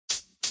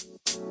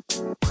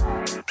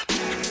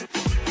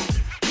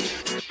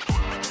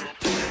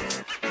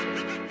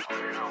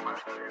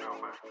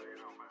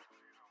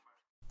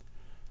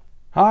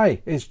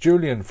Hi, it's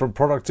Julian from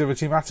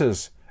Productivity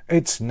Matters.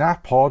 It's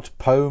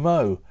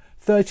NaPodPoMo.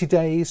 30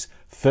 days,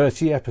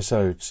 30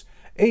 episodes.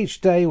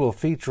 Each day will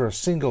feature a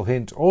single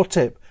hint or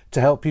tip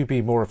to help you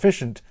be more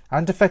efficient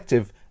and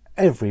effective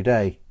every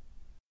day.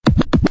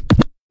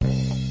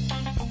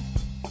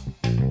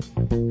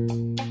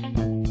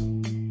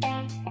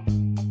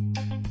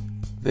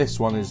 This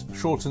one is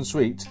short and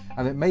sweet,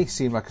 and it may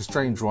seem like a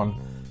strange one,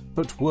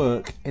 but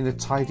work in a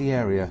tidy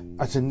area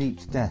at a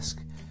neat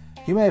desk.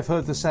 You may have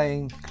heard the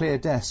saying, clear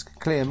desk,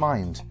 clear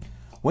mind.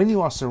 When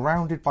you are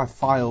surrounded by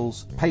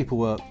files,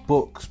 paperwork,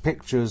 books,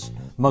 pictures,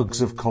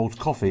 mugs of cold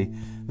coffee,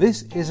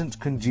 this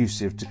isn't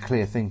conducive to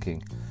clear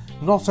thinking.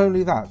 Not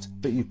only that,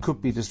 but you could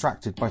be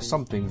distracted by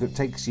something that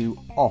takes you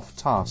off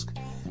task.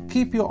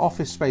 Keep your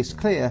office space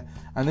clear,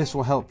 and this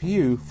will help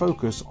you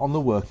focus on the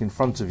work in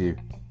front of you.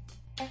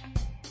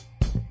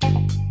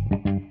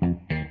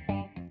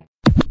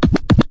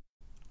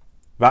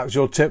 That's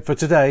your tip for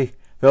today.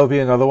 There'll be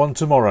another one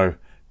tomorrow.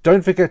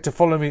 Don't forget to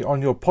follow me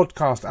on your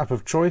podcast app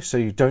of choice so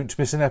you don't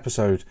miss an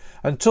episode.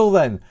 Until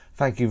then,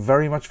 thank you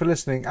very much for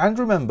listening, and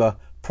remember,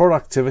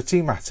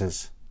 productivity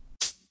matters.